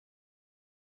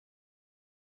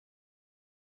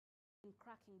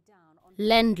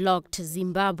Landlocked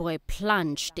Zimbabwe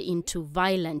plunged into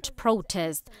violent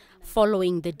protest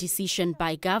following the decision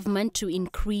by government to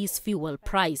increase fuel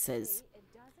prices.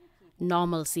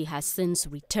 Normalcy has since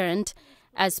returned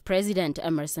as President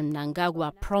Emmerson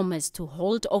Mnangagwa promised to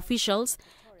hold officials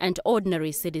and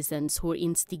ordinary citizens who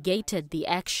instigated the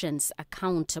actions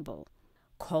accountable.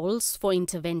 Calls for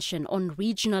intervention on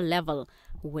regional level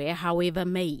were, however,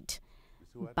 made.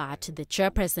 But the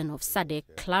chairperson of SADC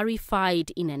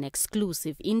clarified in an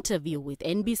exclusive interview with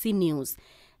NBC News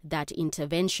that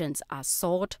interventions are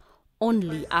sought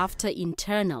only after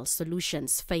internal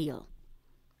solutions fail.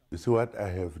 You see, what I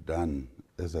have done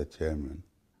as a chairman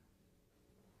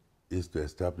is to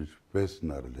establish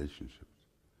personal relationships.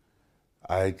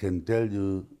 I can tell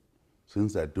you,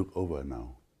 since I took over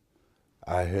now,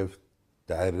 I have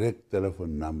direct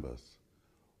telephone numbers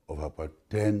of about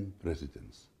 10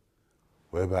 presidents,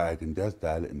 whereby I can just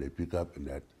dial and they pick up, and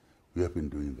that we have been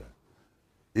doing that.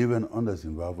 Even on the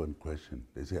Zimbabwean question,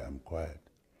 they say I'm quiet.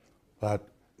 But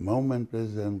the moment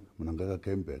President Mnangagwa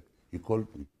came back, he called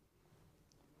me.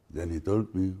 Then he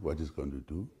told me what he's going to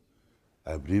do.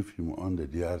 I briefed him on the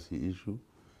DRC issue.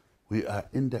 We are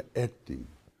interacting.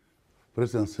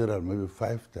 President Cyril, maybe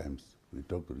 5 times we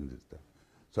talked during this time.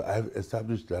 So I've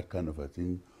established that kind of a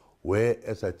thing where,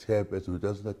 as a chairperson, we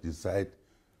just not decide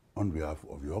on behalf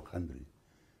of your country.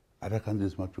 Other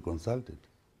countries must be consulted.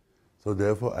 So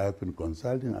therefore, I have been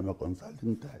consulting. I'm a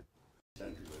consulting type.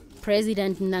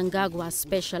 President Mnangagwa's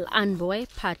special envoy,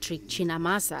 Patrick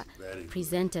Chinamasa,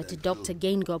 presented Dr.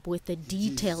 Geingob with a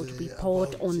detailed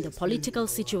report on the political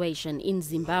situation in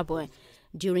Zimbabwe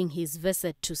during his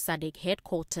visit to SADC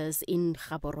headquarters in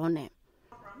Gaborone.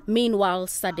 Meanwhile,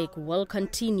 SADC will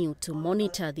continue to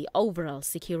monitor the overall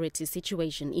security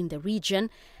situation in the region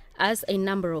as a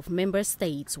number of member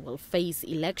states will face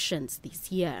elections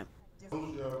this year.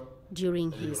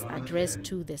 During his address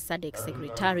to the SADC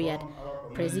Secretariat,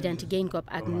 President Geingob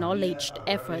acknowledged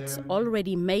efforts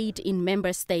already made in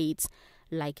member states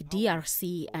like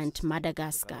DRC and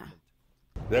Madagascar.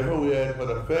 Therefore, we had, for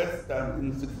the first time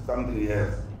in 60-something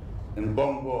years, in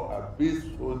Congo, a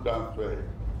peaceful transfer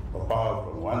of power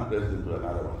from one president to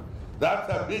another one.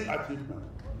 That's a big achievement.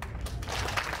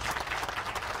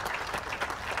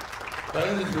 So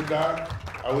in this regard,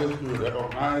 I wish to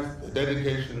recognize the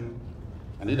dedication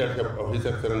and leadership of His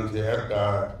Excellency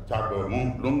Edgar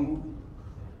Chagwe Lungu,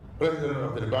 President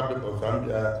of the Republic of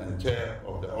Zambia and Chair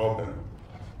of the organ,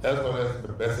 as well as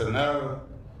the personnel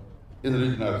in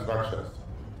regional structures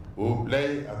who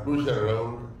play a crucial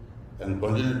role and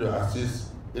continue to assist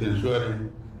in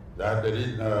ensuring that the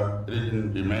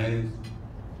region remains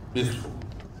peaceful.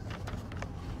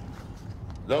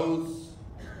 Those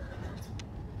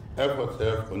efforts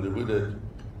have contributed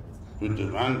to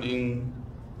demanding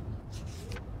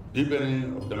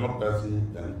deepening of democracy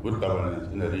and good governance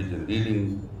in the region,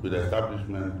 leading to the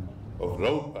establishment of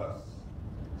robust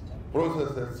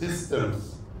processes,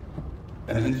 systems,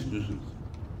 and institutions.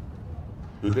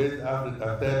 Today's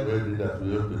Africa third wave leaders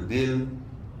we have to deal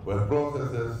with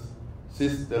processes,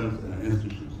 systems, and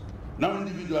institutions. Not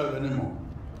individuals anymore.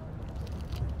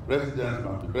 Presidents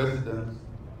must be presidents,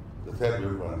 the third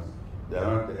wave ones. They are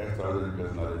not the extraordinary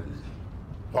personalities.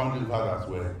 Founding fathers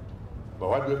were. But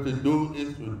what we have to do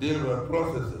is to deal with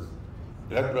processes.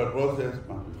 Electoral process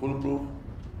must be foolproof.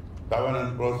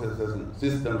 Governance processes and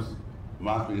systems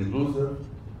must be inclusive.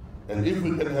 And if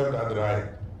we can have that right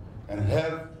and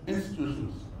have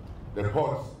institutions, the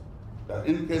courts, that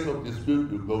in case of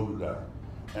dispute, you go to that.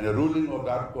 And the ruling of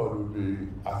that court will be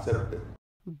accepted.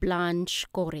 Blanche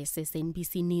Kores,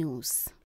 NBC News.